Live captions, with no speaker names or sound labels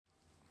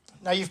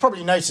Now, you've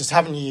probably noticed,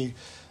 haven't you,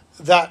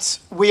 that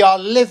we are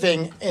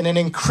living in an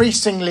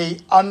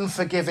increasingly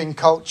unforgiving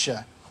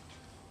culture.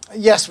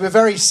 Yes, we're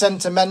very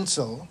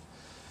sentimental,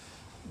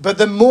 but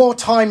the more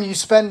time you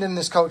spend in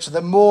this culture,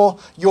 the more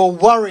you're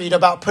worried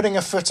about putting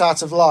a foot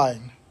out of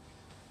line.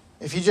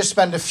 If you just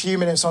spend a few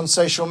minutes on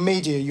social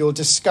media, you'll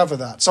discover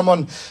that.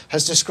 Someone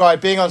has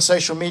described being on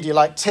social media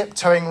like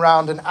tiptoeing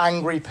around an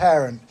angry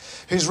parent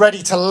who's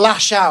ready to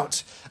lash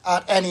out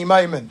at any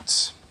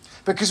moment.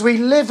 Because we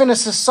live in a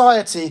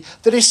society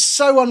that is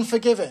so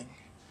unforgiving,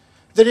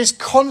 that is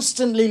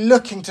constantly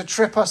looking to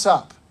trip us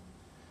up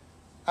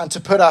and to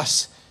put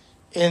us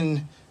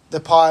in the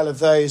pile of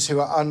those who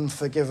are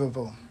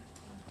unforgivable.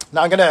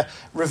 Now, I'm going to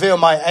reveal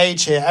my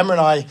age here. Emma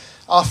and I,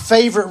 our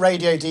favourite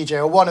radio DJ,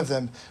 or one of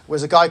them,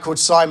 was a guy called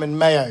Simon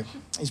Mayo.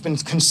 He's been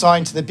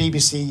consigned to the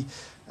BBC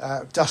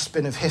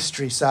dustbin of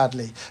history,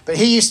 sadly. But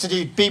he used to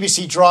do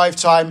BBC drive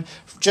time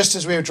just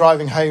as we were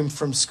driving home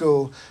from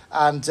school,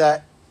 and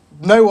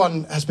no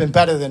one has been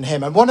better than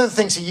him. And one of the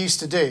things he used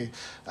to do,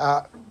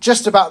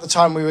 just about the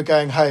time we were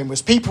going home,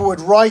 was people would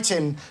write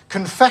in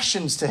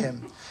confessions to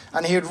him.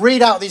 And he would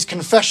read out these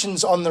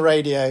confessions on the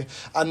radio,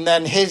 and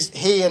then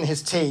he and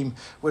his team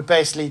would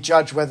basically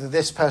judge whether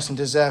this person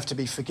deserved to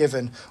be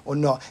forgiven or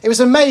not. It was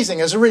amazing.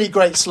 It was a really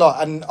great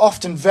slot and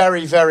often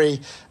very, very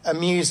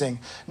amusing.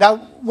 Now,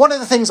 one of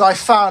the things I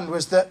found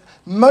was that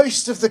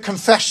most of the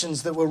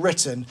confessions that were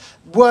written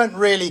weren't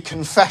really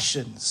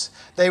confessions.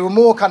 They were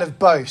more kind of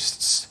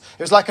boasts.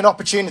 It was like an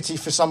opportunity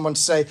for someone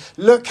to say,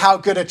 look how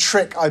good a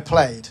trick I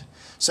played.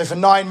 So for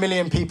 9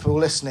 million people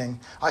listening,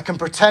 I can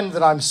pretend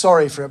that I'm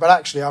sorry for it, but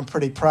actually I'm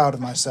pretty proud of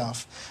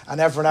myself. And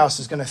everyone else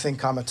is going to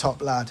think I'm a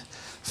top lad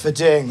for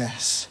doing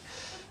this.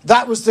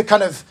 That was the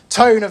kind of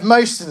tone of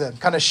most of them,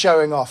 kind of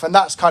showing off. And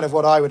that's kind of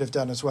what I would have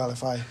done as well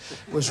if I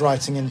was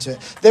writing into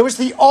it. There was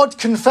the odd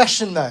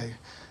confession, though,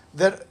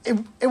 that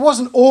it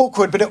wasn't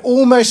awkward, but it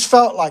almost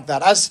felt like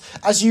that.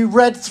 As you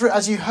read through,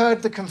 as you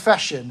heard the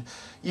confession,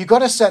 you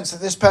got a sense that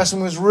this person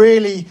was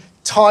really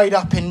tied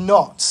up in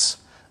knots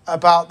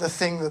about the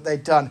thing that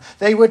they'd done.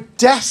 They were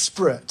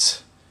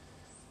desperate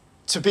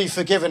to be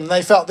forgiven.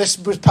 They felt this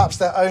was perhaps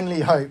their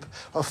only hope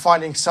of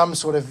finding some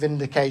sort of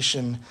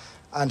vindication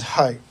and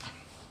hope.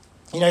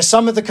 You know,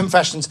 some of the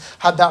confessions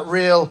had that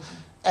real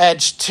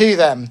edge to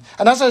them.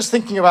 And as I was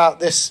thinking about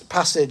this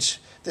passage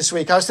this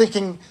week, I was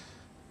thinking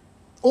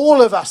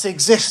all of us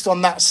exist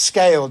on that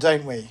scale,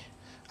 don't we?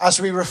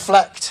 As we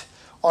reflect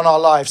on our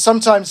lives.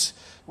 Sometimes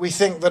we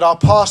think that our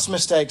past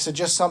mistakes are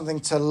just something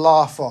to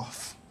laugh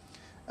off,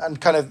 and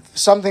kind of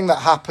something that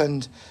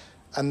happened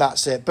and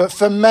that's it. But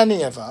for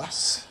many of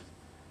us,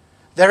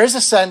 there is a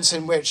sense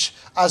in which,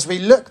 as we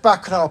look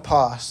back on our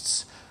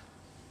pasts,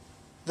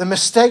 the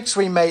mistakes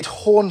we made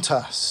haunt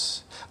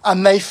us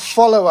and they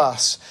follow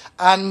us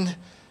and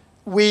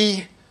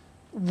we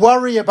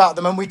worry about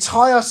them and we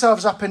tie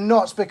ourselves up in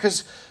knots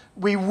because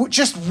we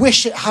just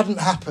wish it hadn't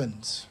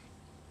happened.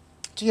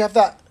 Do you have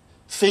that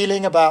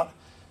feeling about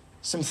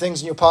some things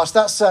in your past?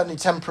 That's certainly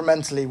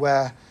temperamentally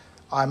where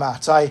I'm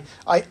at. I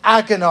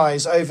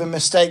agonize over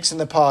mistakes in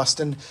the past,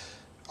 and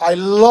I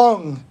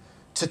long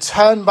to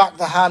turn back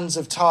the hands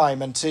of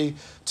time and to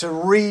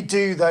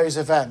redo those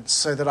events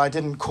so that I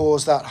didn't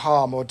cause that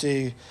harm or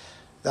do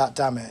that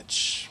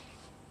damage.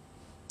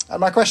 And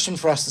my question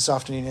for us this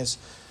afternoon is,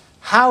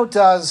 how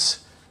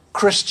does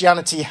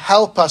Christianity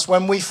help us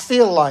when we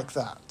feel like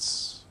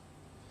that?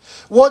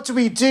 What do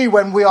we do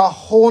when we are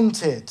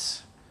haunted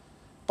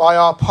by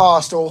our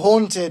past or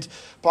haunted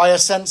by a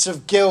sense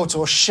of guilt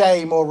or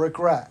shame or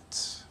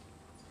regret?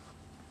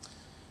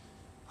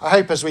 I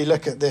hope as we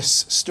look at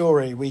this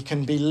story, we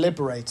can be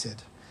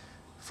liberated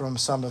from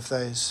some of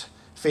those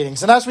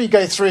feelings. And as we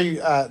go through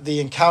the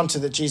encounter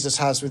that Jesus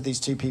has with these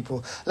two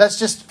people, let's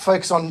just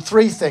focus on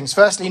three things.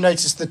 Firstly,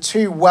 notice the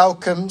two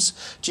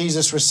welcomes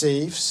Jesus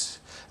receives.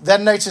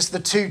 Then notice the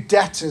two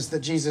debtors that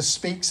Jesus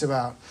speaks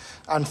about.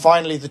 And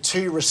finally, the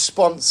two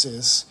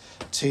responses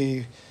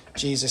to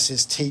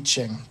Jesus'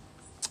 teaching.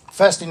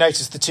 Firstly,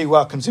 notice the two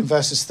welcomes in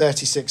verses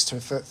 36 to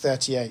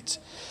 38.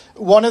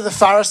 One of the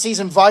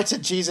Pharisees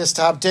invited Jesus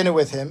to have dinner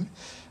with him,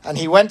 and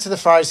he went to the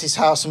Pharisee's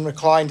house and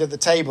reclined at the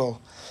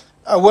table.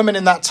 A woman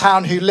in that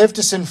town who lived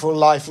a sinful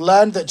life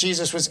learned that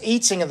Jesus was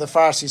eating at the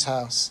Pharisee's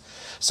house.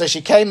 So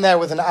she came there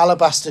with an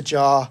alabaster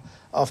jar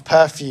of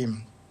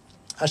perfume.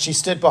 As she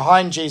stood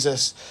behind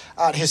Jesus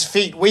at his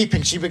feet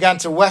weeping, she began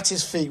to wet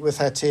his feet with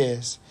her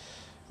tears.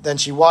 Then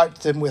she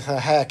wiped them with her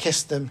hair,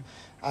 kissed them,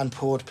 and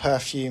poured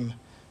perfume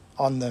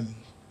on them.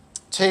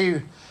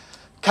 Two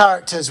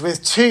characters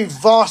with two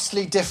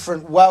vastly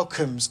different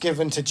welcomes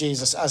given to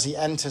Jesus as he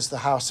enters the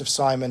house of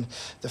Simon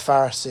the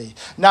Pharisee.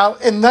 Now,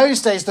 in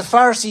those days, the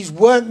Pharisees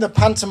weren't the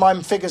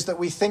pantomime figures that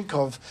we think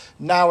of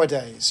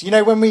nowadays. You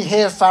know, when we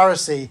hear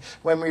Pharisee,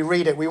 when we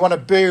read it, we want to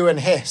boo and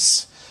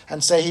hiss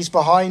and say he's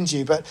behind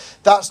you. But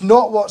that's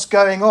not what's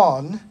going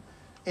on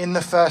in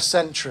the first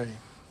century.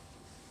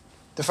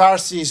 The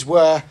Pharisees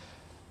were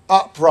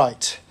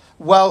upright,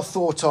 well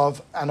thought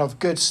of, and of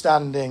good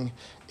standing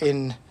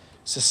in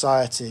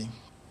society.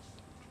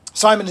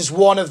 Simon is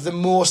one of the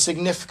more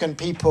significant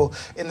people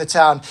in the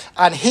town,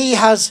 and he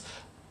has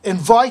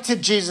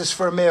invited Jesus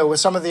for a meal with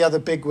some of the other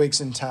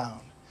bigwigs in town.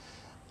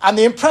 And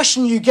the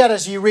impression you get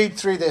as you read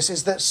through this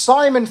is that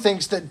Simon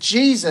thinks that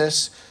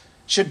Jesus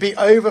should be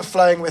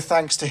overflowing with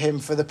thanks to him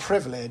for the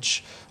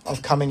privilege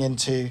of coming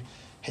into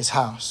his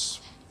house.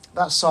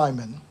 That's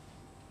Simon.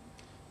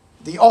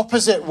 The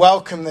opposite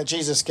welcome that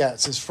Jesus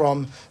gets is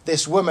from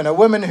this woman, a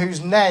woman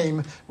whose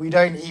name we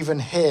don't even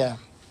hear.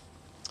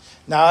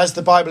 Now, as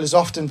the Bible is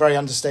often very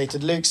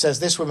understated, Luke says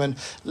this woman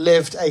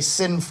lived a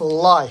sinful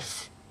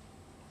life.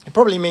 It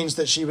probably means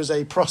that she was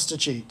a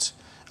prostitute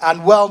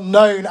and well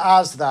known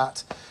as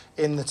that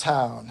in the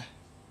town.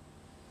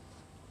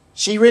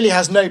 She really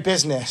has no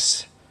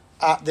business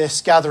at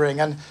this gathering.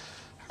 And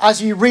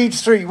as you read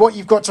through, what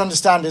you've got to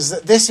understand is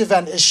that this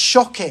event is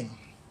shocking.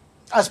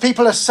 As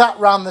people are sat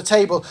round the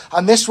table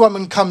and this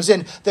woman comes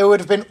in, there would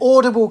have been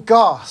audible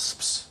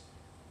gasps.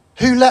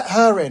 Who let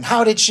her in?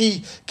 How did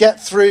she get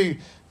through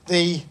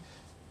the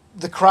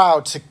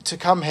crowd to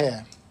come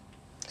here?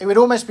 It would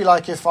almost be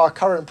like if our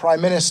current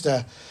Prime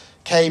Minister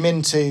came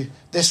into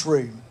this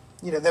room.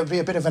 You know, there would be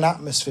a bit of an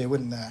atmosphere,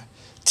 wouldn't there?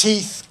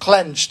 Teeth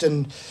clenched,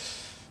 and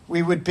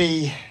we would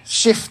be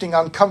shifting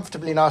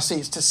uncomfortably in our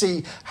seats to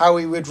see how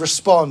we would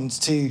respond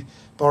to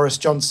Boris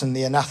Johnson,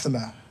 the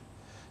anathema.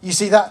 You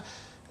see,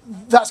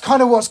 that's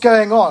kind of what's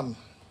going on.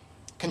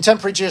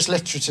 Contemporary Jewish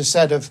literature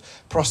said of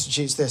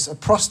prostitutes this: a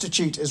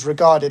prostitute is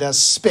regarded as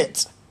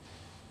spit.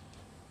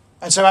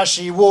 And so as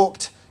she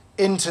walked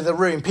into the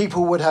room,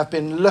 people would have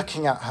been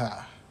looking at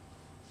her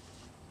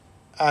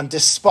and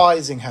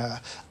despising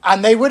her.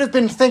 And they would have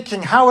been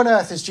thinking, how on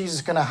earth is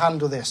Jesus going to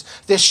handle this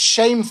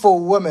shameful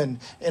woman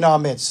in our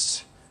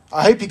midst?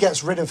 I hope he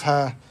gets rid of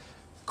her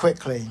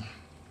quickly.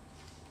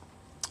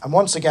 And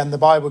once again, the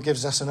Bible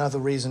gives us another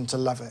reason to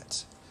love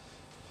it.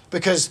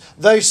 Because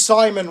though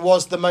Simon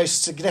was the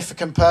most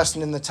significant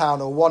person in the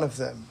town, or one of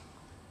them,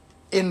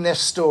 in this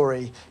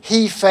story,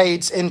 he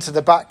fades into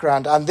the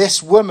background and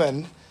this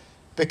woman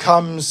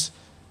becomes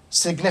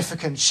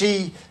significant.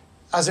 She,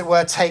 as it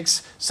were,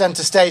 takes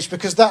centre stage,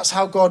 because that's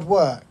how God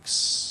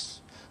works.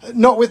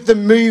 Not with the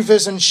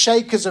movers and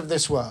shakers of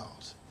this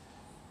world,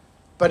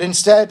 but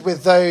instead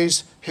with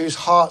those whose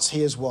hearts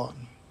he has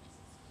won.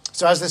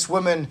 So as this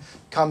woman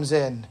comes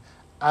in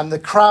and the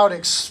crowd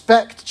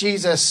expect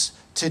Jesus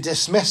to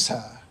dismiss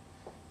her,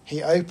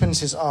 he opens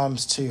his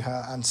arms to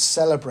her and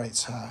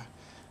celebrates her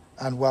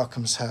and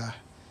welcomes her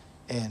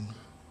in.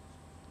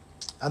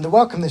 And the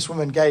welcome this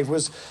woman gave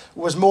was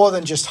more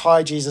than just,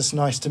 "Hi, Jesus,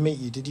 nice to meet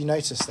you." Did you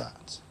notice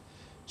that?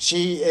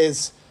 She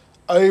is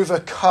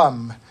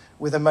overcome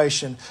with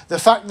emotion. The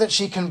fact that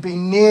she can be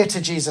near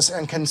to Jesus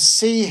and can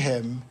see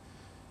him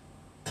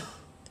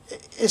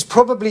is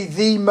probably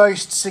the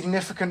most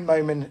significant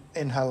moment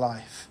in her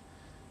life.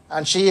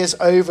 And she is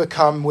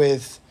overcome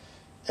with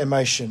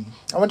emotion.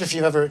 I wonder if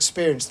you've ever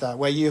experienced that,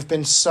 where you've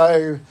been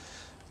so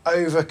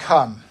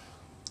overcome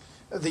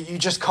that you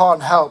just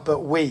can't help but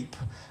weep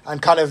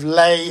and kind of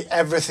lay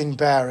everything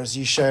bare as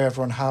you show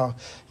everyone how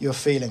you're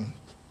feeling.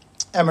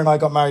 Emma and I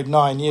got married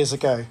 9 years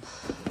ago.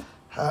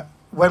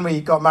 When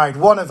we got married,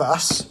 one of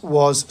us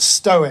was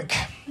stoic,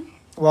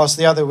 whilst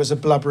the other was a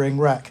blubbering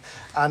wreck.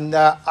 And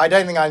I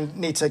don't think I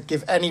need to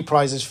give any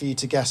prizes for you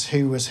to guess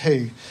who was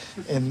who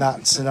in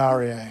that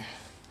scenario.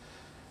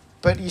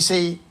 But you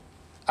see,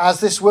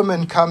 as this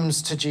woman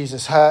comes to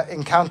Jesus, her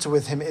encounter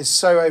with him is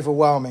so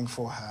overwhelming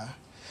for her.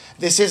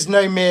 This is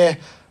no mere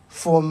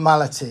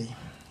formality.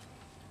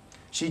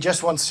 She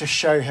just wants to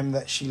show him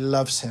that she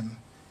loves him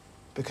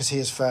because he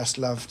has first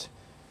loved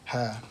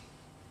her.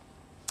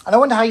 And I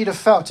wonder how you'd have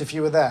felt if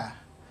you were there.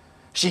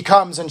 She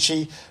comes and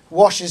she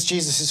washes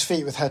Jesus'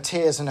 feet with her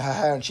tears and her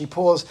hair, and she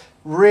pours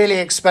really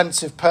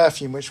expensive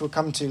perfume, which we'll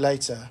come to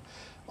later,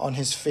 on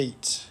his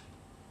feet.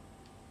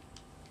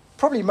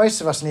 Probably most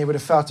of us in here would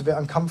have felt a bit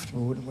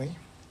uncomfortable, wouldn't we?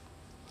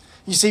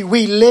 You see,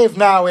 we live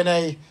now in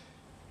a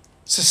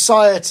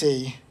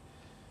society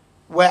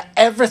where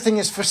everything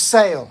is for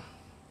sale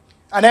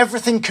and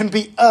everything can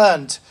be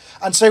earned.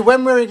 And so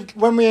when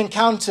we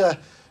encounter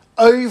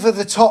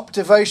over-the-top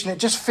devotion, it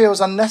just feels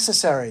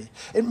unnecessary.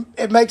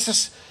 It makes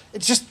us,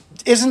 it just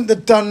isn't the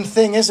done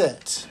thing, is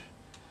it?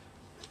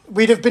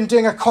 We'd have been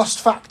doing a cost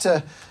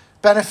factor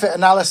benefit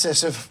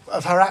analysis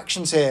of her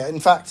actions here. In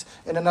fact,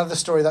 in another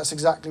story, that's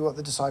exactly what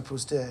the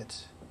disciples did.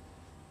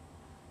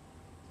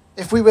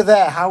 If we were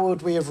there, how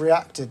would we have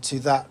reacted to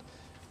that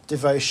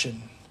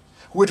devotion?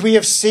 Would we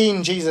have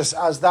seen Jesus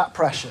as that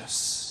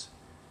precious,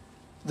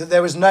 that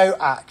there was no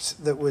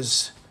act that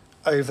was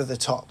over the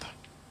top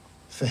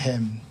for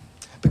him?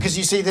 Because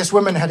you see, this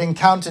woman had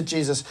encountered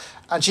Jesus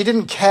and she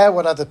didn't care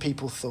what other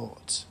people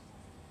thought.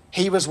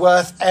 He was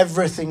worth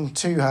everything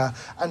to her.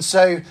 And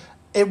so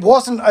it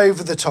wasn't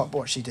over the top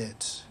what she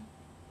did,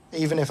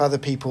 even if other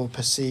people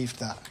perceived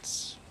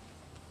that.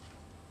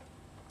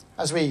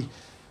 As we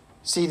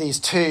see these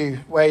two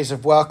ways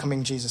of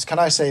welcoming Jesus, can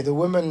I say the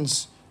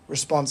woman's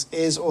response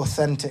is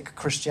authentic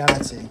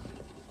Christianity.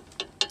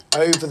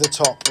 Over the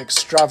top,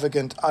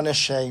 extravagant,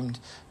 unashamed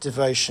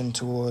devotion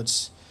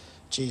towards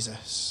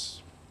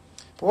Jesus.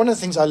 But one of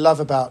the things I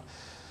love about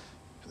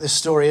this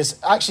story is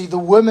actually the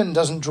woman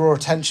doesn't draw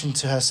attention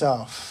to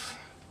herself.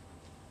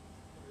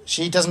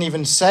 She doesn't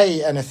even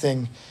say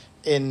anything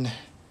in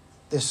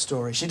this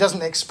story. She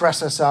doesn't express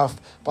herself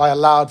by a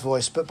loud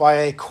voice, but by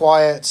a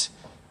quiet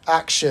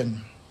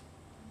action.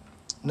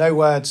 No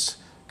words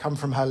come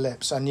from her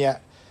lips, and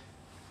yet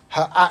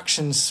her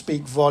actions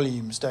speak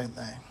volumes, don't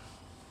they?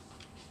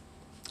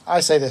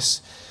 I say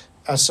this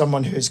as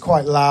someone who is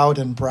quite loud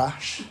and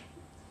brash,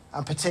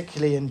 and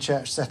particularly in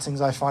church settings,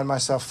 I find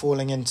myself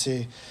falling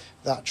into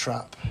that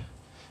trap.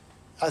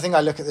 I think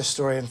I look at this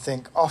story and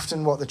think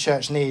often what the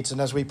church needs, and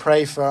as we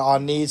pray for our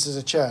needs as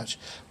a church,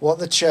 what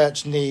the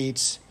church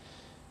needs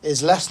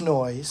is less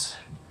noise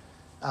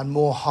and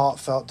more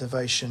heartfelt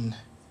devotion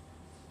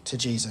to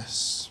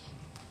Jesus.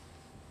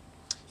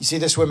 You see,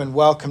 this woman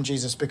welcomed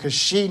Jesus because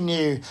she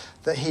knew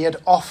that he had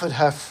offered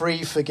her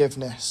free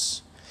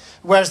forgiveness.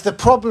 Whereas the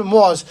problem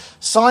was,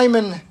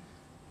 Simon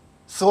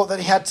thought that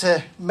he had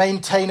to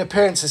maintain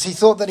appearances. He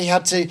thought that he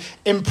had to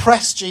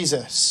impress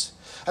Jesus.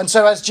 And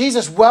so as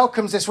Jesus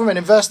welcomes this woman,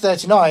 in verse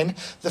 39,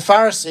 the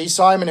Pharisee,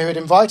 Simon, who had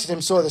invited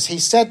him, saw this. He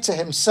said to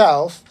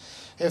himself,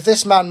 if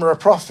this man were a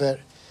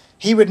prophet,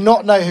 he would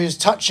not know who's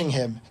touching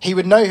him. He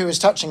would know who is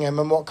touching him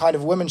and what kind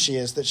of woman she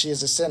is, that she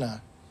is a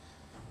sinner.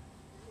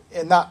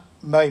 In that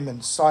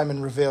moment,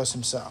 Simon reveals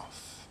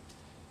himself.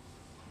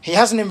 He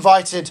hasn't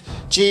invited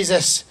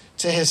Jesus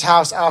to his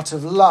house out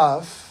of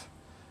love,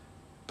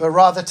 but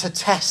rather to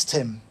test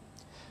him.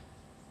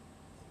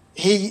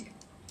 He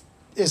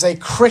is a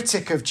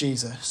critic of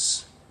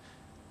Jesus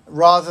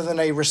rather than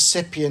a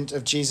recipient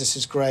of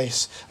Jesus'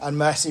 grace and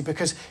mercy,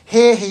 because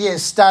here he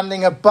is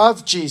standing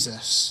above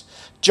Jesus,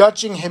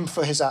 judging him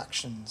for his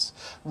actions,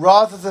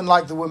 rather than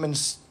like the woman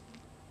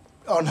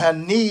on her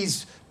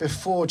knees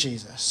before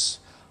Jesus,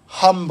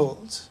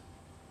 humbled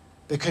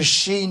because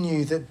she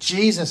knew that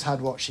Jesus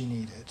had what she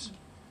needed,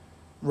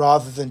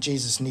 rather than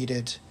Jesus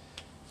needed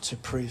to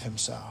prove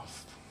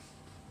himself.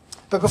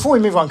 But before we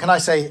move on, can I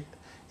say,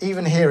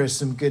 even here is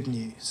some good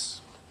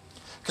news.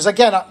 Because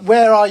again,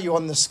 where are you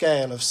on the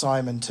scale of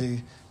Simon to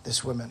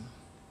this woman?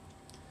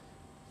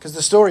 Because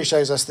the story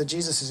shows us that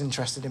Jesus is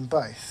interested in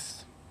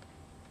both.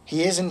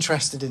 He is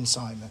interested in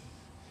Simon,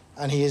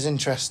 and he is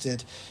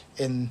interested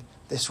in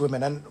this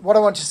woman. And what I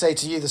want to say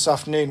to you this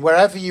afternoon,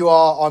 wherever you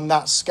are on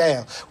that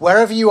scale,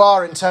 wherever you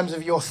are in terms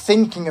of your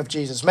thinking of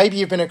Jesus, maybe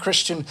you've been a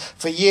Christian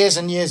for years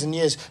and years and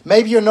years,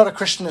 maybe you're not a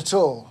Christian at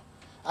all,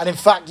 and in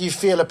fact you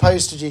feel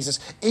opposed to Jesus,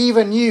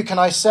 even you, can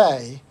I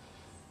say,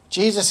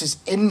 Jesus is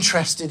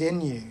interested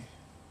in you.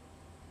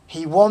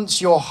 He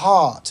wants your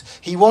heart.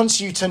 He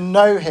wants you to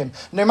know him.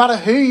 No matter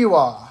who you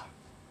are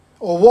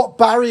or what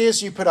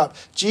barriers you put up,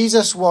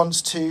 Jesus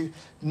wants to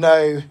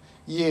know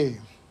you.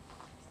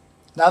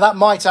 Now that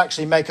might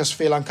actually make us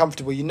feel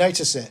uncomfortable. You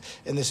notice it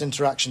in this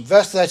interaction.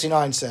 Verse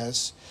 39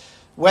 says,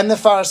 when the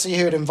Pharisee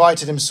who had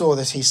invited him saw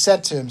this, he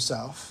said to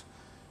himself,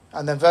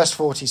 and then verse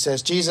 40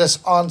 says, Jesus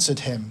answered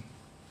him.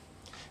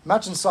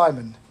 Imagine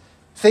Simon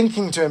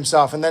thinking to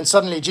himself, and then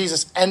suddenly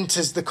Jesus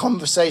enters the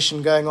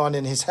conversation going on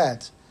in his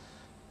head.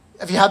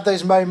 Have you had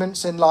those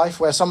moments in life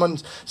where someone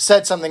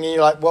said something and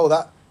you're like, whoa,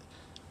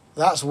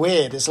 that's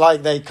weird. It's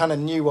like they kind of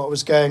knew what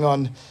was going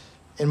on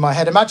in my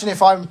head. Imagine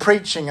if I'm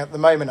preaching at the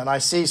moment and I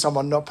see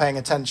someone not paying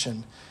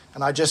attention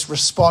and I just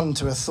respond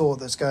to a thought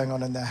that's going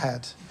on in their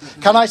head.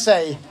 Can I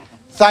say,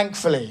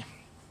 thankfully,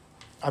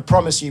 I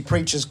promise you,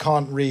 preachers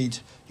can't read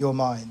your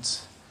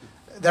minds.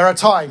 There are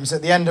times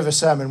at the end of a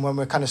sermon when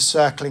we're kind of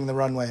circling the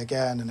runway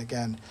again and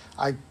again.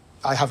 I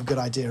have a good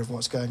idea of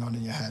what's going on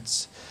in your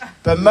heads.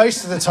 But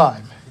most of the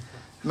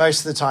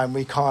time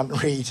we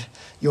can't read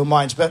your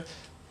minds. But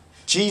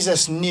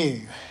Jesus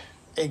knew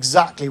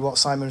exactly what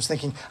Simon was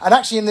thinking. And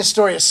actually in this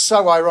story, it's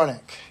so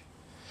ironic.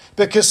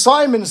 Because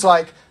Simon's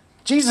like,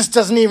 Jesus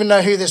doesn't even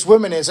know who this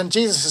woman is. And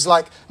Jesus is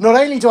like, not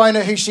only do I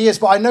know who she is,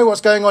 but I know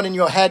what's going on in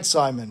your head,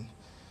 Simon.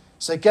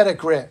 So get a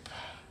grip.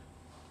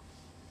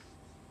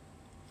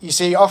 You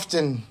see,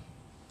 often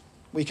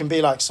we can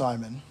be like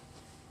Simon,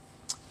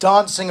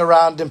 dancing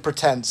around in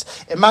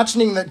pretense,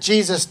 imagining that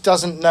Jesus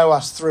doesn't know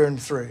us through and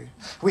through.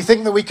 We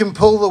think that we can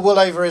pull the wool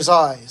over his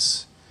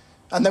eyes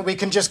and that we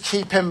can just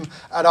keep him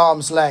at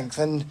arm's length.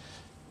 And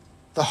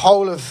the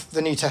whole of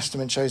the New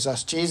Testament shows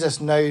us Jesus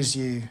knows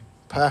you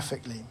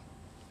perfectly.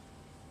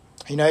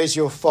 He knows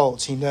your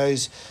faults. He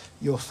knows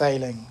your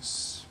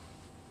failings.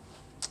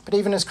 But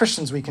even as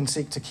Christians, we can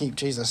seek to keep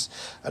Jesus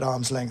at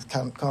arm's length,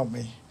 can't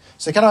we?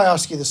 So can I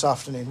ask you this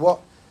afternoon,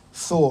 what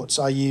thoughts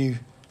are you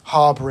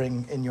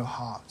harbouring in your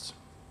heart?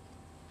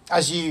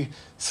 As you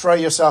throw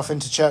yourself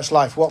into church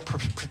life, what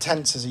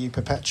pretenses are you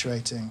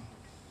perpetuating?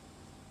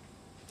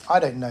 I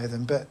don't know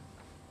them, but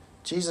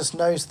Jesus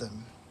knows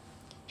them.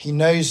 He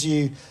knows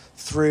you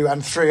through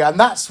and through. And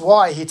that's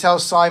why he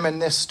tells Simon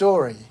this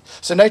story.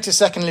 So notice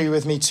secondly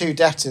with me, two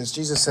debtors.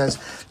 Jesus says,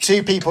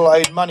 two people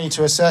owed money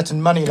to a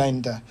certain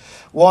moneylender.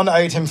 One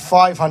owed him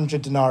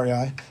 500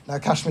 denarii. Now,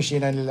 cash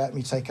machine only let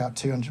me take out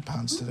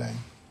 £200 today.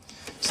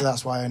 So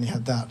that's why I only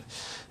had that.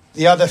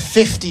 The other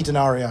 50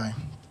 denarii.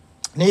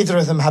 Neither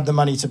of them had the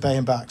money to pay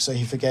him back, so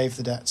he forgave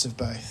the debts of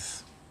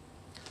both.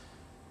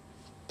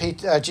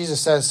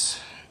 Jesus says,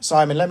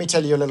 Simon, let me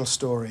tell you a little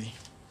story.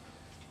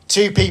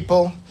 Two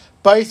people,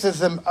 both of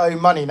them owe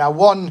money. Now,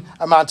 one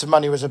amount of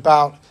money was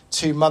about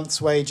 2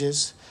 months'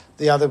 wages.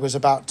 The other was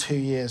about 2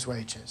 years'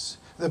 wages.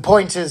 The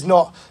point is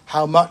not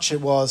how much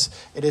it was.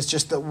 It is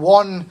just that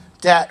one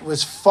debt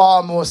was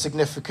far more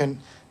significant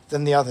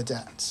than the other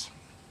debt.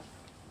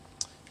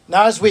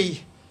 Now, as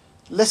we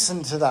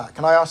listen to that,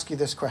 can I ask you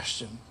this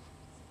question?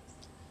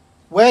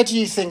 Where do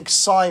you think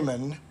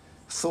Simon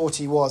thought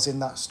he was in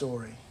that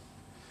story?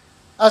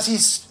 As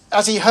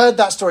he heard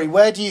that story,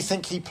 where do you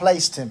think he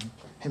placed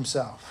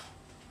himself?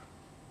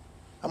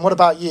 And what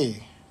about you?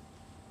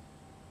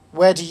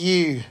 Where do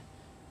you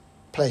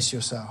place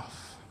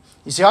yourself?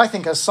 You see, I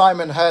think as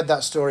Simon heard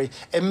that story,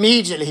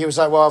 immediately he was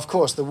like, well, of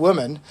course, the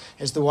woman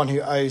is the one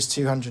who owes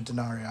 500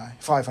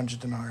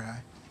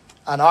 denarii.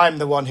 And I'm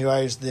the one who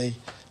owes the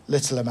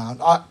little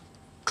amount.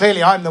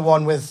 Clearly, I'm the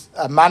one with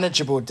a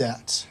manageable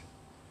debt.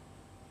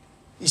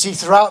 You see,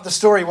 throughout the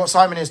story, what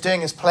Simon is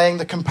doing is playing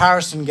the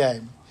comparison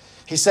game.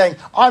 He's saying,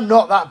 I'm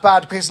not that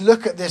bad because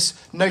look at this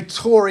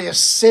notorious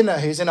sinner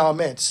who's in our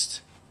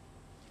midst.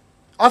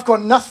 I've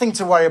got nothing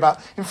to worry about.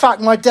 In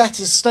fact, my debt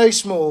is so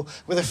small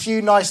with a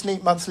few nice,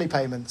 neat monthly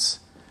payments,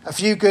 a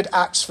few good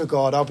acts for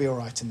God, I'll be all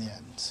right in the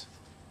end.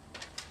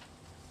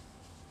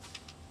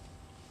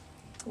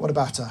 What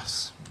about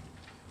us?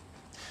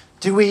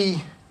 Do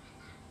we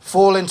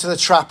fall into the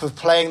trap of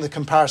playing the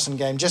comparison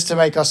game just to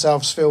make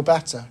ourselves feel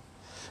better?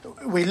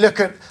 We look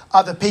at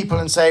other people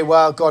and say,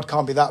 well, God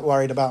can't be that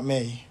worried about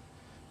me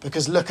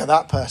because look at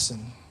that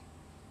person.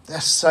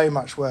 They're so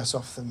much worse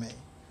off than me.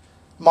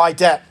 My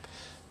debt,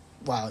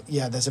 well,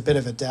 yeah, there's a bit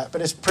of a debt,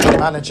 but it's pretty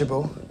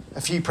manageable.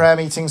 A few prayer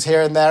meetings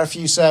here and there, a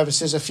few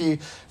services, a few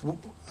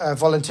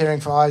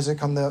volunteering for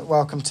Isaac on the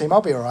welcome team.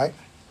 I'll be all right.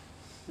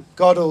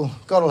 God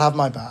will have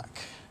my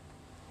back.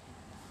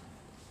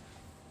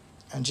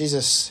 And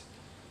Jesus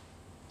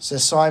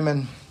says,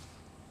 Simon,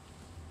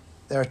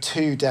 there are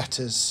two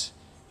debtors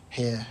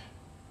here.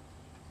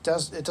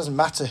 It doesn't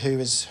matter who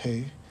is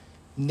who.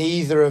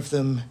 Neither of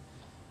them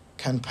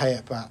can pay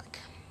it back.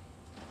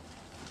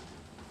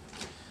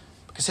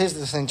 Because here's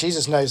the thing,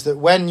 Jesus knows that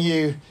when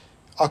you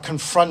are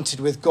confronted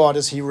with God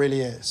as he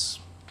really is,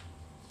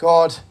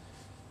 God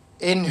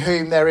in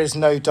whom there is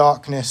no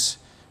darkness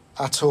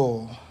at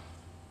all,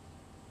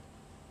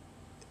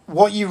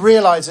 what you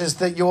realize is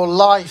that your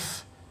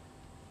life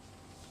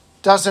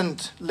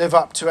doesn't live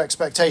up to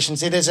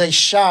expectations. It is a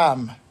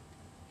sham.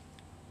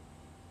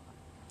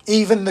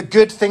 Even the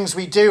good things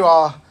we do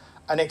are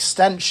an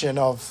extension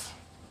of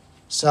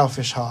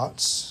selfish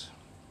hearts.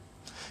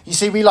 You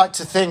see, we like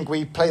to think,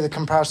 we play the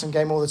comparison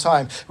game all the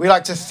time. We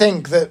like to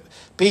think that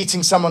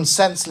beating someone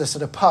senseless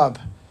at a pub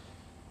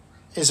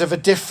is of a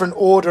different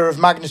order of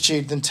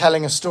magnitude than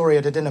telling a story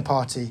at a dinner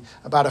party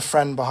about a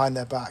friend behind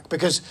their back.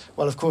 Because,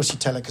 well, of course you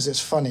tell it because it's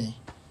funny.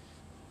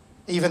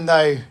 Even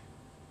though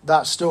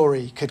that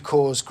story could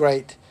cause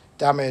great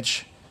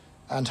damage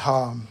and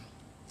harm.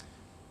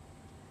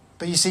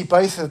 But you see,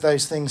 both of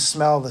those things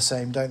smell the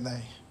same, don't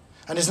they?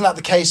 And isn't that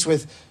the case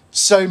with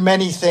so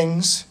many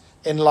things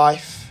in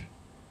life?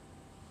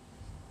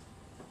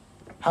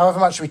 However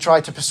much we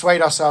try to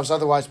persuade ourselves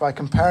otherwise by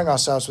comparing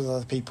ourselves with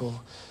other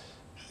people,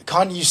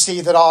 can't you see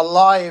that our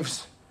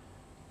lives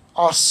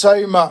are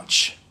so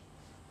much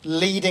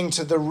leading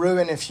to the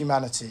ruin of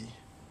humanity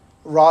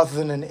rather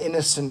than an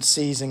innocent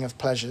seizing of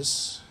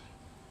pleasures?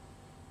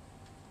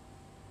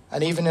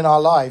 And even in our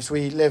lives,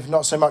 we live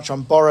not so much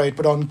on borrowed,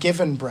 but on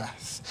given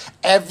breath.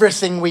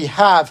 Everything we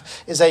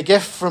have is a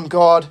gift from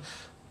God.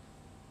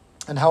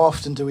 And how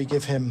often do we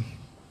give him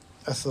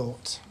a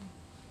thought?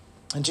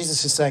 And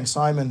Jesus is saying,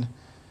 Simon,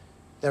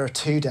 there are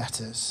two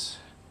debtors,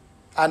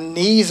 and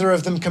neither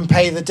of them can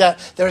pay the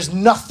debt. There is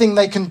nothing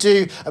they can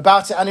do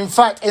about it. And in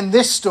fact, in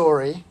this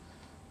story,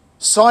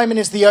 Simon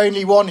is the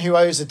only one who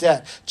owes a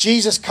debt.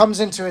 Jesus comes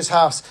into his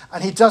house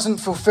and he doesn't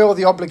fulfill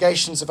the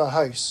obligations of a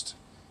host.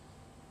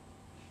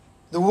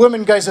 The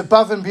woman goes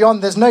above and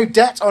beyond. There's no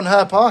debt on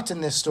her part in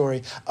this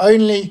story,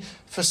 only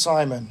for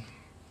Simon.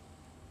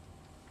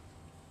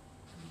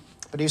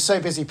 But he was so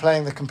busy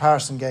playing the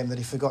comparison game that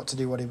he forgot to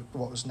do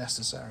what was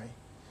necessary.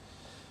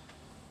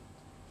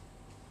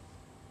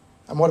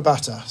 And what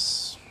about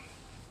us?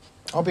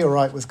 I'll be all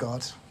right with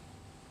God.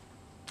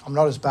 I'm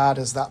not as bad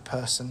as that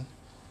person.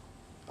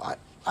 I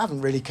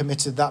haven't really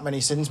committed that many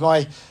sins.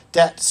 My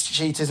debt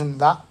sheet isn't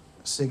that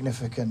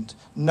significant.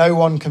 No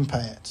one can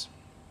pay it.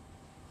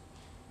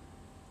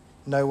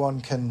 No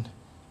one can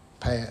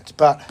pay it.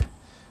 But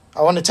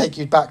I want to take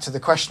you back to the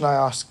question I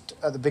asked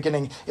at the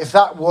beginning. If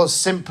that was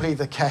simply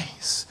the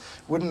case,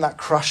 wouldn't that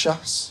crush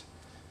us?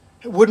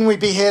 Wouldn't we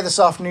be here this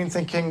afternoon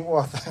thinking,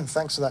 well,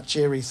 thanks for that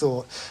cheery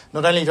thought.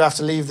 Not only do I have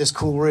to leave this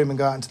cool room and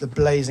go out into the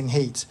blazing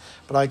heat,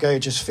 but I go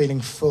just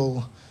feeling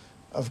full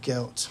of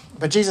guilt.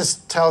 But Jesus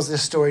tells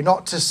this story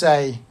not to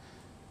say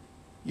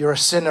you're a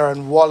sinner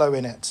and wallow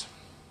in it,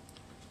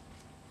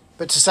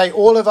 but to say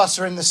all of us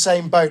are in the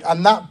same boat.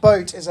 And that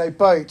boat is a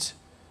boat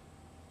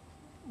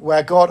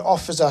where God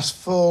offers us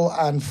full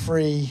and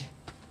free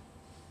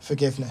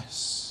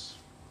forgiveness.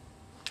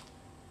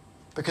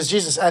 Because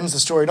Jesus ends the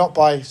story not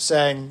by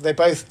saying they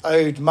both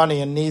owed money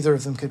and neither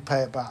of them could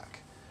pay it back,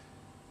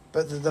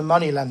 but that the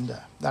money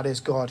lender, that is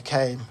God,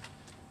 came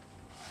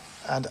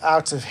and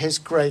out of his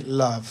great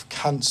love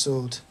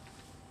cancelled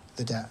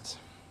the debt.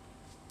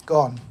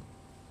 Gone.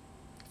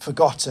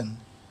 Forgotten.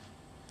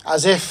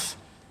 As if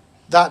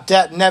that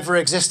debt never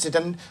existed.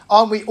 And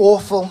aren't we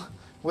awful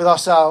with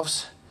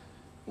ourselves?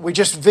 We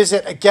just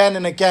visit again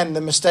and again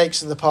the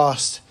mistakes of the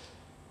past.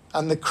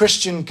 And the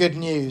Christian good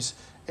news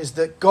is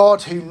that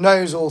God, who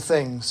knows all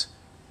things,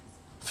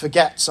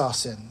 forgets our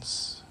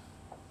sins.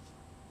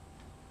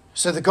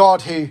 So the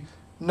God who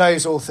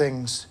knows all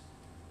things,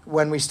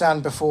 when we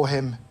stand before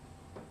him,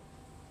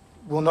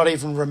 will not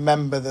even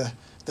remember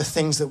the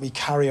things that we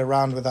carry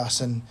around with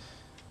us and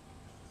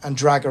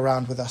drag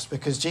around with us.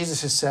 Because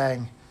Jesus is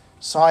saying,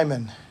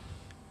 Simon,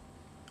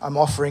 I'm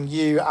offering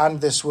you and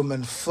this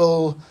woman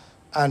full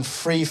and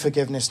free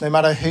forgiveness, no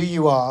matter who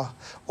you are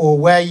or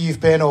where you've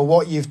been or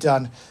what you've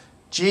done.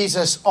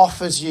 Jesus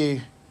offers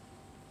you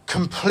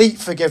complete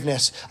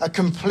forgiveness, a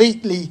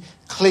completely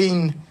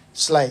clean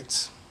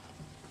slate.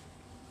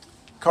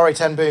 Corrie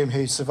ten Boom,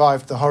 who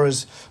survived the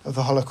horrors of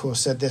the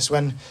Holocaust, said this: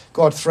 when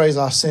God throws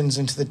our sins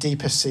into the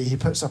deepest sea, he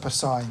puts up a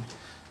sign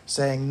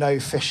saying no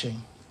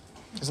fishing.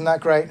 Isn't that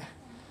great?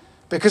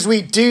 Because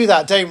we do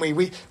that, don't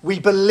we? We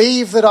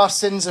believe that our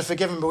sins are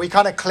forgiven, but we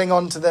kind of cling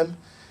on to them.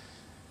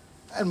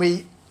 And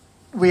we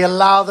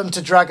allow them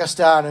to drag us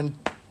down. And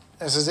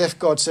it's as if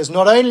God says,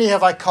 not only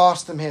have I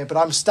cast them here, but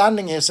I'm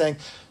standing here saying,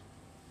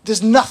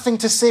 there's nothing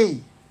to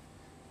see.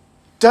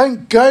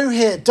 Don't go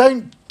here.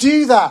 Don't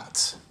do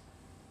that.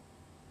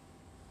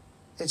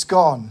 It's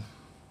gone.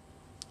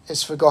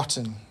 It's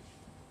forgotten.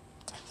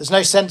 There's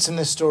no sense in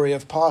this story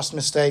of past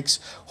mistakes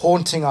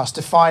haunting us,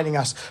 defining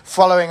us,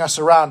 following us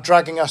around,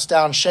 dragging us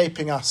down,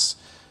 shaping us.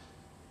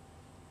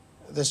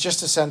 There's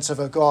just a sense of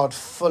a God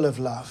full of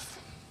love.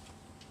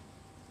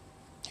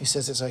 He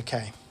says it's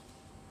okay.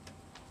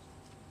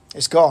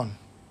 It's gone.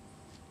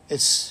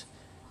 It's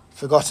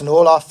forgotten.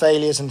 All our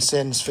failures and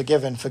sins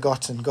forgiven,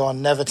 forgotten,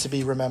 gone, never to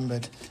be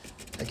remembered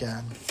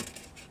again.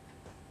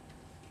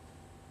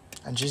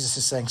 And Jesus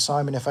is saying,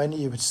 Simon, if only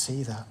you would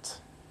see that.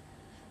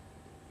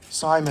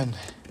 Simon,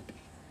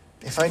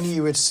 if only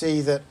you would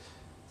see that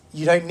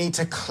you don't need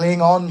to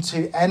cling on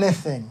to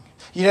anything.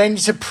 You don't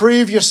need to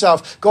prove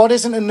yourself. God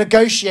isn't a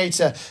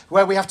negotiator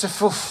where we have to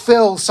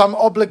fulfill some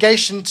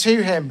obligation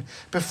to him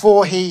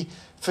before he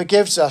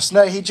forgives us.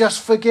 No, he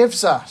just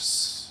forgives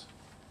us.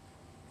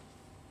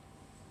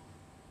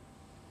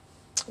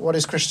 What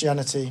is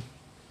Christianity?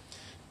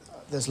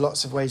 There's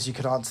lots of ways you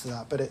could answer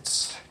that, but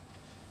it's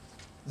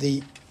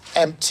the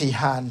empty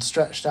hand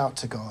stretched out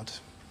to God,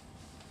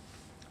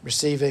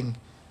 receiving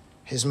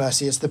his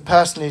mercy. It's the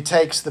person who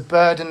takes the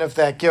burden of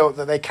their guilt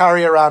that they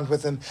carry around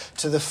with them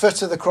to the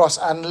foot of the cross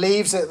and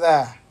leaves it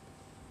there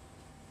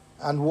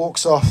and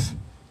walks off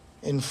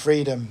in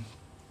freedom.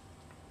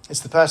 It's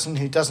the person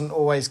who doesn't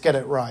always get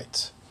it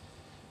right,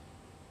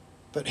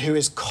 but who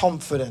is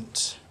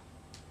confident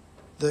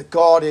that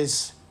God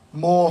is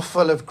more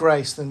full of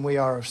grace than we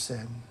are of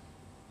sin.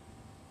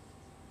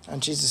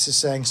 And Jesus is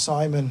saying,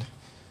 Simon,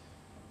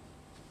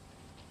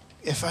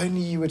 if only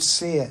you would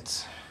see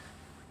it.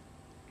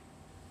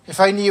 If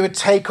only you would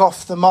take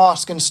off the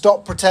mask and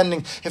stop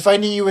pretending. If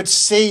only you would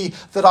see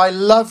that I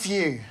love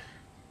you.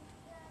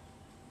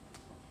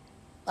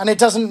 And it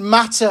doesn't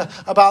matter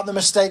about the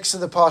mistakes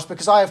of the past,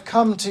 because I have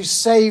come to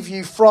save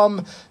you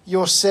from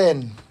your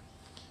sin.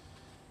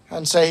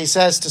 And so he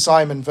says to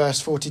Simon,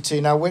 verse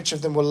 42, now which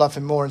of them will love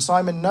him more? And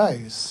Simon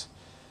knows.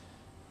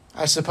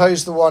 I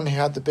suppose the one who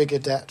had the bigger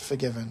debt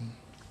forgiven.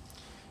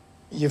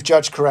 You've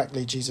judged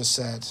correctly, Jesus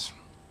said.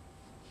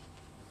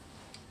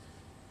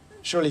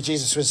 Surely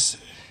Jesus was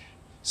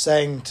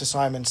saying to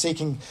Simon,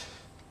 seeking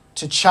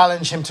to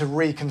challenge him to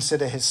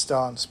reconsider his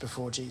stance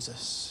before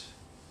Jesus.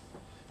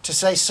 To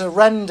say,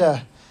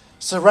 surrender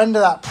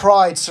that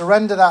pride,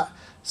 surrender that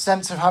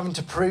sense of having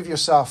to prove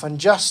yourself and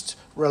just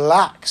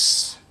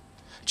relax.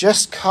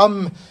 Just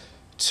come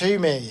to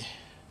me.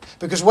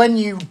 Because when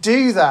you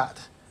do that,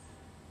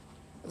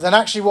 then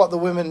actually what the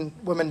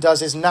woman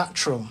does is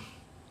natural.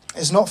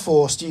 It's not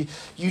forced.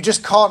 You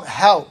just can't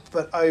help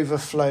but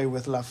overflow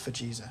with love for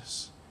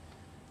Jesus.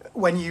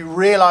 When you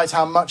realize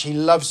how much he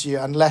loves you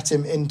and let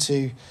him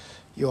into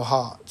your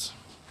heart.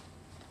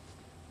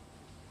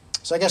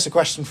 So I guess the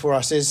question for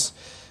us is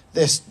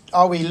this: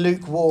 are we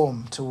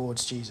lukewarm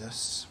towards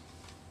Jesus?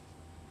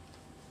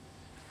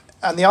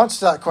 And the answer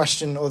to that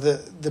question, or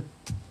the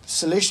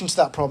solution to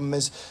that problem,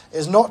 is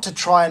not to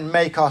try and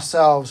make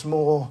ourselves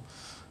more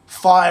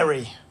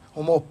fiery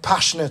or more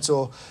passionate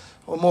or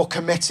more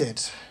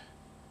committed.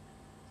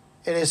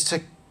 It is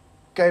to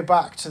go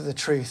back to the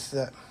truth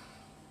that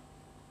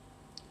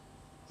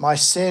my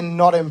sin,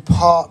 not in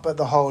part but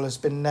the whole, has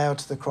been nailed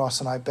to the cross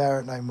and I bear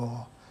it no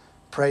more.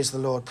 Praise the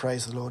Lord,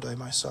 O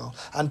my soul.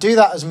 And do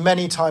that as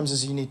many times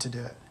as you need to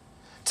do it.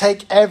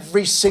 Take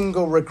every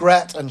single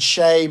regret and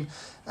shame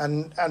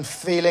and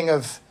feeling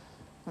of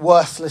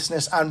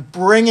worthlessness and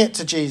bring it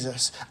to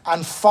Jesus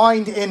and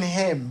find in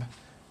him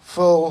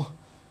full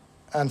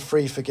and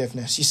free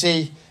forgiveness. You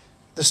see,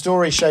 the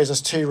story shows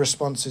us two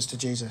responses to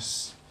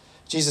Jesus.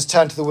 Jesus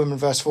turned to the woman,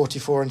 verse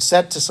 44, and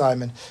said to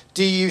Simon,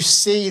 "Do you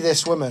see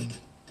this woman?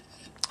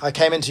 I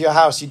came into your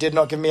house. You did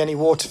not give me any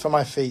water for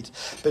my feet,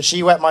 but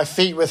she wet my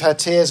feet with her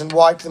tears and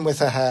wiped them with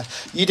her hair.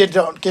 You did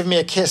not give me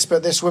a kiss,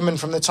 but this woman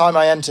from the time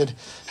I entered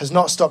has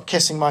not stopped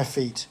kissing my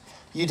feet.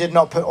 You did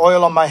not put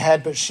oil on my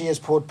head, but she has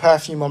poured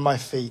perfume on my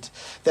feet.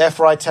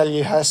 Therefore I tell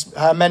you,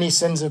 her many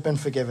sins have been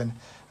forgiven,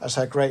 as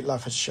her great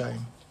love has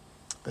shown.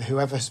 But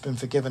whoever has been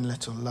forgiven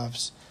little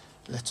loves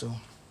little."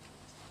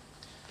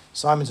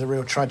 Simon's a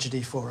real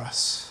tragedy for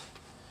us.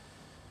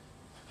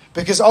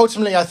 Because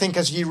ultimately, I think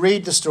as you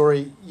read the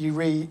story, you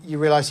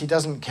realize he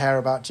doesn't care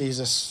about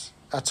Jesus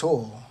at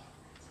all.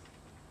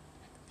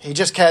 He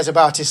just cares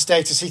about his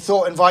status. He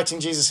thought inviting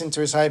Jesus into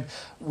his home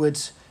would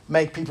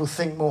make people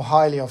think more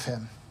highly of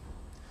him.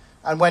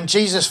 And when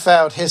Jesus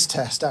failed his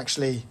test,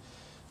 actually,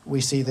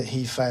 we see that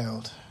he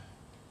failed.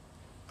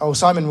 Oh,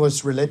 Simon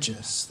was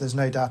religious. There's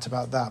no doubt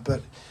about that.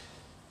 But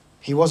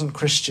he wasn't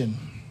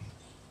Christian.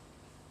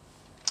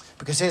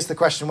 Because here's the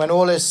question. When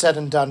all is said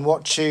and done,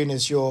 what tune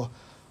is your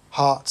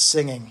heart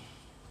singing?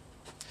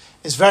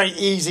 It's very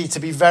easy to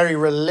be very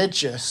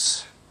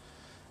religious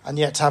and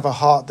yet to have a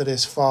heart that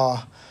is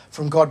far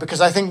from God.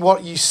 Because I think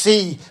what you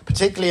see,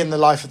 particularly in the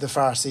life of the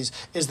Pharisees,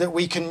 is that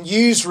we can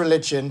use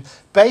religion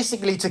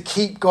basically to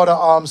keep God at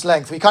arm's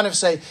length. We kind of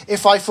say,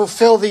 if I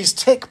fulfill these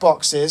tick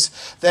boxes,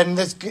 then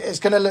it's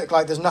going to look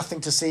like there's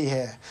nothing to see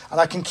here. And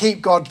I can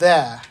keep God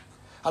there.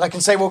 And I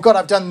can say, well, God,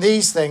 I've done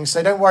these things,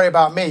 so don't worry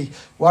about me.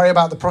 Worry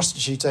about the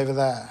prostitute over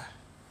there.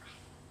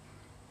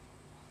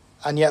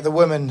 And yet the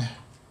woman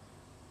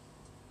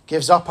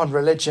gives up on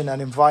religion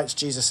and invites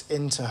Jesus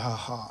into her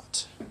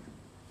heart.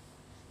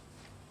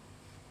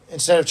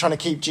 Instead of trying to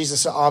keep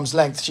Jesus at arm's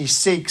length, she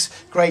seeks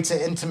greater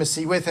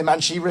intimacy with him,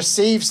 and she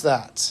receives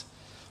that.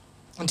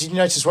 And did you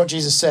notice what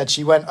Jesus said?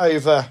 She went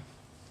over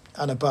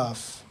and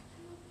above.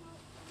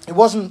 It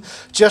wasn't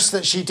just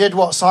that she did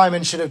what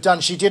Simon should have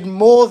done. She did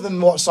more than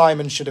what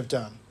Simon should have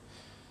done.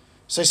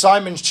 So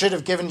Simon should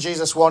have given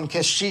Jesus one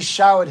kiss. She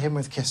showered him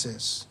with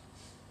kisses.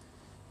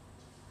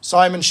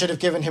 Simon should have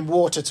given him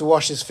water to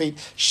wash his feet.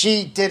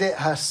 She did it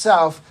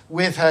herself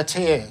with her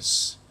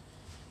tears.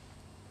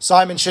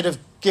 Simon should have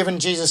given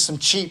Jesus some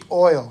cheap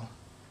oil,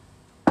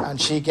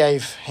 and she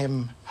gave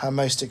him her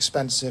most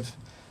expensive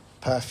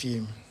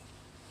perfume.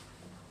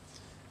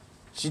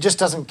 She just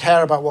doesn't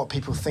care about what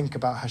people think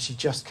about her. She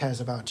just cares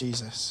about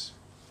Jesus.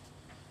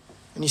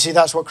 And you see,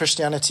 that's what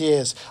Christianity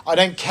is. I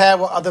don't care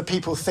what other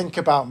people think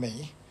about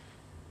me.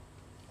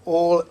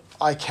 All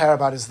I care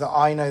about is that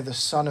I know the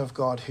Son of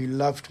God who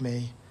loved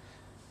me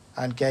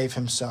and gave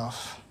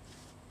himself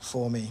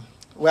for me.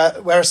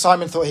 Whereas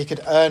Simon thought he could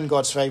earn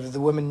God's favour,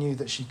 the woman knew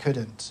that she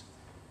couldn't.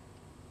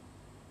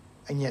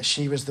 And yet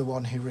she was the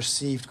one who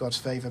received God's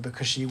favour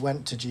because she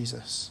went to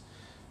Jesus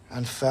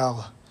and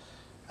fell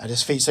at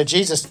his feet. So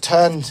Jesus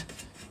turned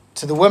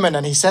to the woman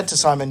and he said to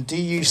Simon, "Do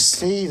you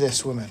see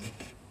this woman?"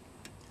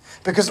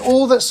 Because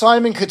all that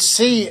Simon could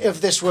see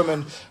of this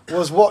woman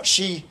was what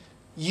she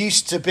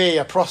used to be,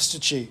 a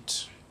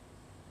prostitute.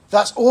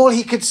 That's all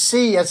he could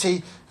see as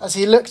he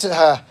looked at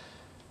her.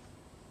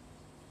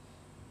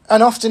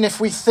 And often if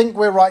we think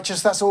we're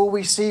righteous, that's all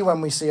we see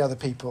when we see other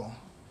people.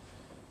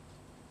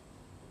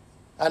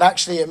 And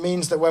actually it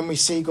means that when we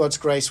see God's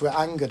grace, we're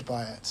angered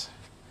by it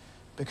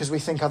because we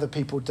think other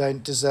people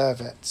don't deserve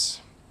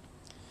it.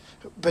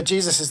 But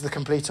Jesus is the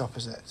complete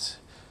opposite.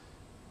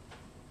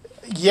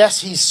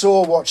 Yes, he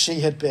saw what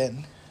she had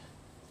been,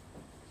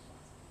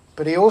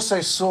 but he also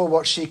saw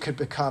what she could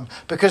become.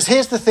 Because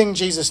here's the thing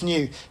Jesus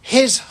knew.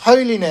 His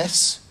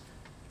holiness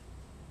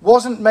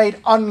wasn't made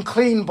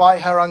unclean by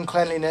her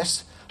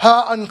uncleanliness.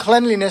 Her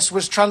uncleanliness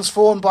was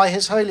transformed by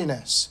his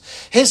holiness.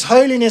 His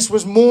holiness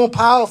was more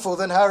powerful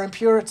than her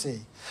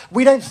impurity.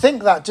 We don't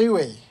think that, do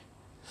we?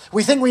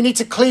 We think we need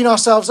to clean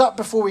ourselves up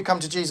before we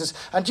come to Jesus.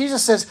 And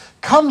Jesus says,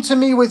 "Come to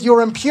me with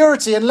your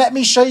impurity and let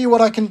me show you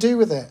what I can do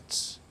with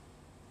it."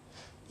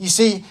 You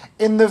see,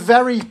 in the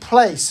very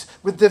place,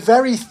 with the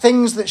very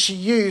things that she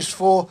used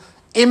for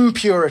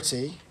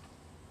impurity,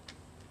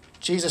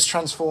 Jesus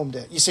transformed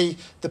it. You see,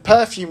 the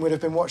perfume would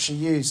have been what she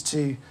used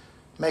to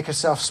make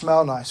herself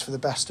smell nice for the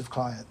best of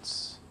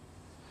clients.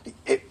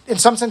 In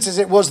some senses,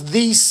 it was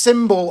the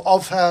symbol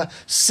of her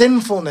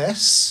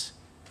sinfulness.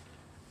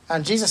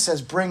 And Jesus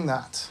says, bring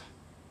that.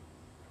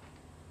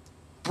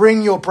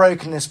 Bring your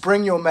brokenness,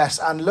 bring your mess,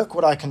 and look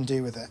what I can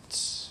do with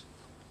it.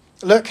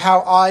 Look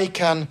how I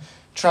can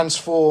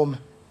transform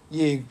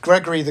you.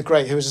 Gregory the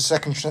Great, who was a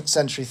second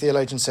century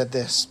theologian, said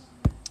this: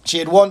 "She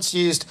had once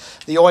used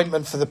the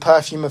ointment for the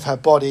perfume of her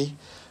body.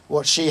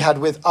 What she had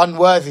with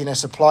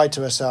unworthiness applied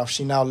to herself,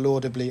 she now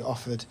laudably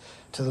offered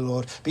to the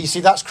Lord." But you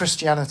see, that's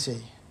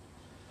Christianity.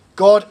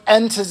 God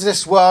enters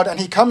this world and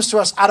he comes to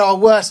us at our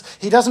worst.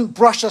 He doesn't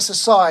brush us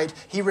aside.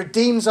 He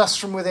redeems us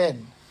from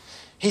within.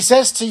 He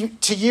says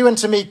to you and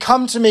to me,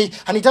 come to me,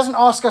 and he doesn't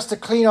ask us to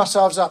clean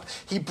ourselves up.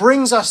 He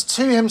brings us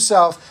to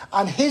himself,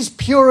 and his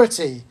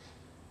purity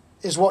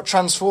is what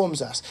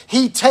transforms us.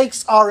 He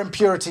takes our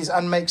impurities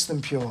and makes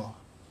them pure.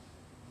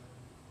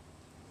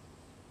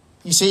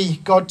 You see,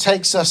 God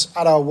takes us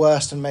at our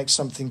worst and makes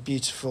something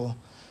beautiful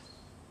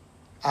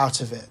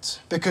out of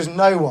it, because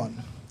no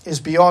one is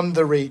beyond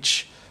the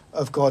reach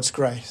of God's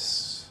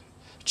grace.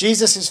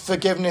 Jesus'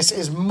 forgiveness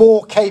is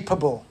more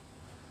capable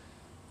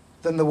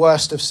than the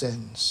worst of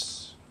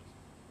sins.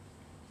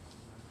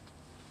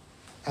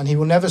 And he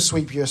will never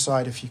sweep you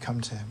aside if you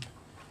come to him.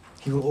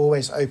 He will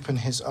always open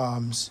his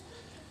arms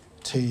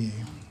to you.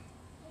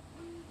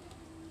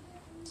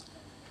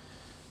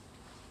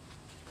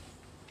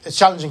 It's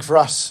challenging for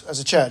us as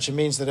a church. It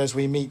means that as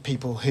we meet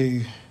people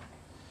who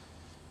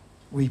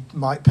we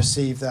might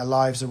perceive their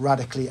lives are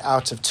radically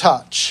out of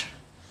touch,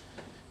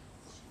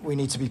 we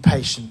need to be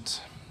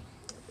patient.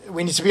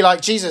 We need to be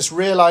like Jesus,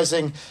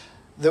 realizing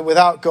that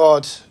without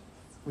God,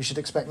 we should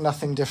expect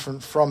nothing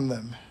different from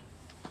them.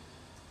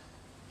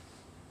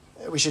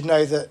 We should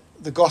know that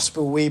the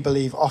gospel we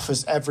believe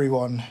offers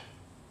everyone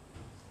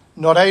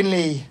not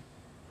only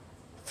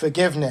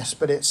forgiveness,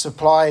 but it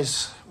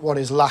supplies what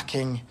is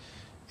lacking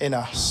in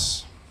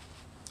us.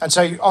 And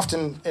so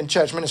often in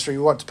church ministry,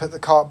 we want to put the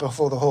cart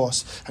before the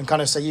horse and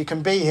kind of say, you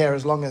can be here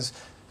as long as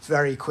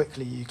very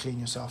quickly you clean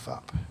yourself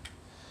up.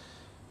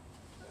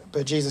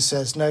 But Jesus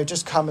says, no,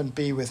 just come and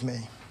be with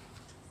me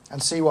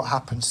and see what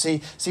happens.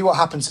 See what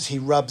happens as he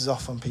rubs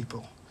off on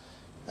people,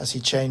 as he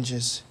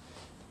changes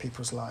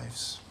people's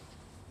lives.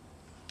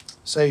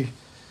 So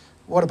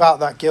what about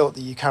that guilt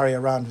that you carry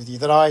around with you,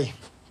 that I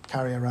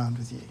carry around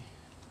with you?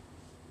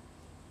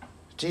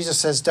 Jesus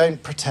says,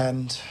 don't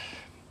pretend.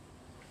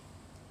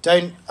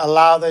 Don't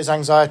allow those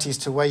anxieties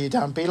to weigh you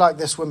down. Be like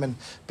this woman.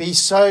 Be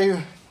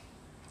so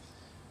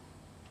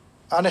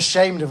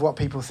unashamed of what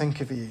people think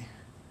of you,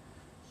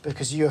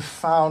 because you have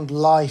found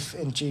life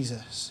in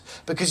Jesus,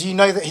 because you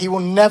know that he will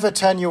never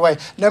turn you away.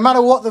 No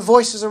matter what the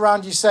voices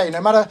around you say,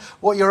 no matter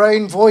what your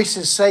own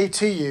voices say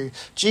to you,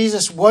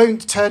 Jesus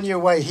won't turn you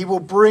away. He will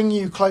bring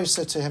you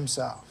closer to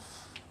himself.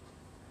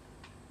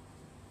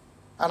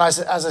 And as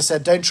I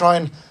said, don't try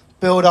and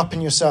build up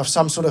in yourself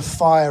some sort of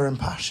fire and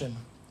passion.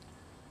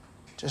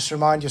 Just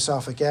remind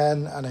yourself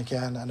again and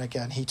again and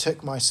again, he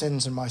took my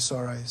sins and my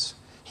sorrows.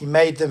 He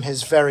made them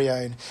his very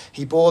own.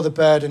 He bore the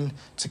burden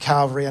to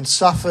Calvary and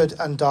suffered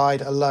and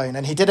died alone.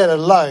 And he did it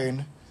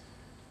alone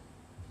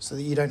so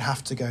that you don't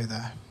have to go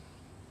there.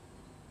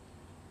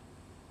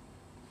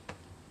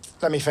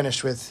 Let me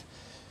finish with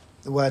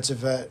the words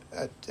of a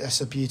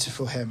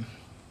beautiful hymn.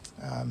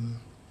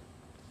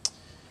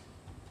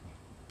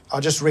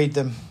 I'll just read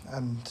them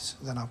and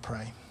then I'll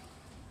pray.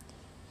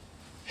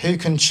 Who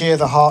can cheer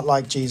the heart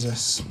like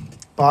Jesus?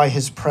 By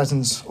his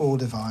presence all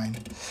divine,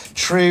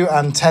 true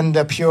and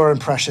tender, pure and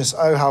precious,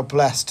 oh how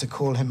blessed to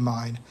call him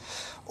mine.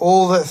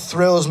 All that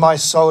thrills my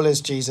soul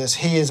is Jesus,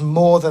 he is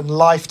more than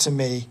life to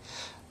me,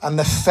 and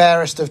the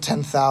fairest of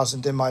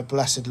 10,000 in my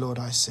blessed Lord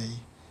I see.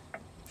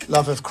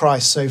 Love of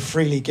Christ so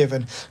freely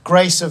given,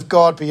 grace of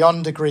God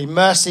beyond degree,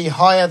 mercy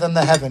higher than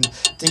the heaven,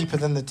 deeper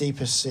than the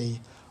deepest sea.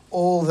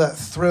 All that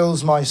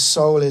thrills my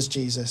soul is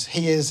Jesus,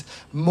 he is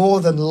more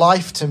than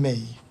life to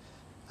me,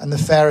 and the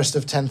fairest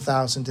of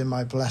 10,000 in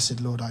my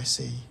blessed Lord I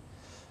see.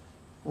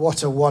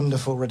 What a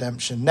wonderful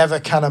redemption. Never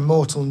can a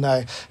mortal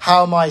know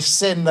how my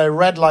sin, though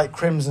red like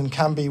crimson,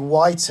 can be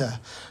whiter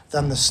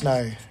than the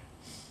snow.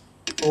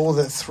 All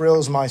that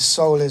thrills my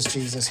soul is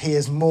Jesus. He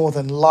is more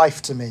than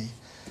life to me,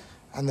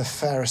 and the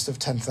fairest of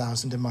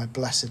 10,000 in my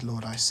blessed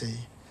Lord I see.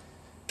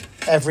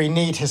 Every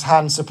need his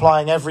hand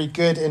supplying, every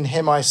good in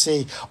him I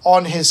see.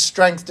 On his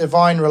strength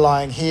divine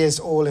relying, he is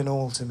all in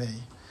all to me.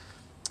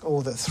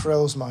 All that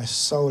thrills my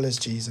soul is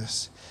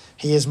Jesus.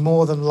 He is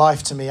more than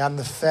life to me, and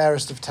the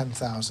fairest of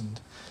 10,000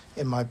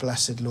 in my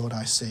blessed Lord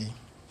I see.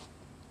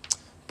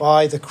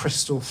 By the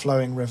crystal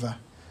flowing river,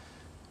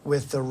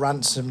 with the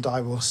ransomed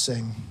I will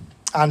sing,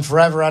 and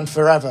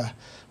forever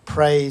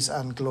praise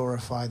and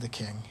glorify the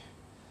King.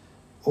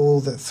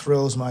 All that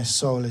thrills my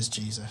soul is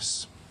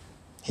Jesus.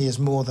 He is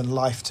more than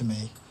life to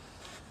me,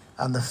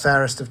 and the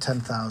fairest of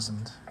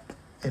 10,000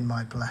 in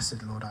my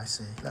blessed Lord I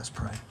see. Let's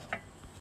pray.